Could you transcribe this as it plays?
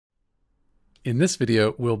In this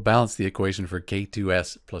video, we'll balance the equation for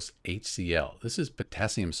K2S plus HCl. This is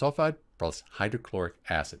potassium sulfide plus hydrochloric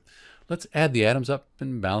acid. Let's add the atoms up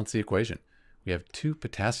and balance the equation. We have 2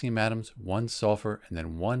 potassium atoms, 1 sulfur, and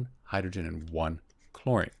then 1 hydrogen and 1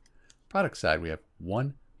 chlorine. Product side, we have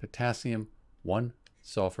 1 potassium, 1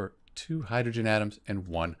 sulfur, 2 hydrogen atoms, and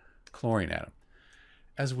 1 chlorine atom.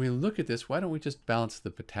 As we look at this, why don't we just balance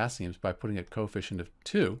the potassiums by putting a coefficient of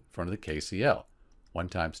 2 in front of the KCl. 1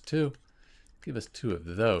 times 2. Give us 2 of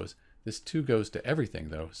those. This 2 goes to everything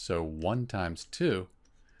though, so 1 times 2,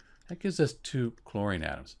 that gives us 2 chlorine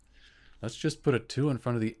atoms. Let's just put a 2 in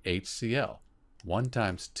front of the HCl. 1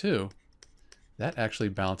 times 2, that actually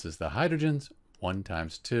balances the hydrogens. 1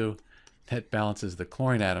 times 2, that balances the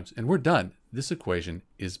chlorine atoms, and we're done. This equation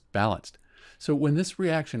is balanced. So when this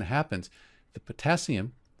reaction happens, the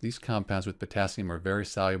potassium, these compounds with potassium are very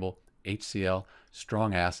soluble. HCl,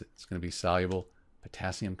 strong acid, it's going to be soluble.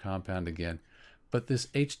 Potassium compound again. But this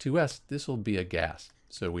H2S, this will be a gas.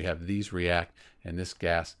 So we have these react, and this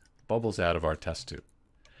gas bubbles out of our test tube.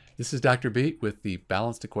 This is Dr. B with the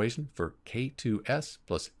balanced equation for K2S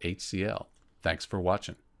plus HCl. Thanks for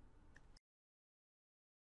watching.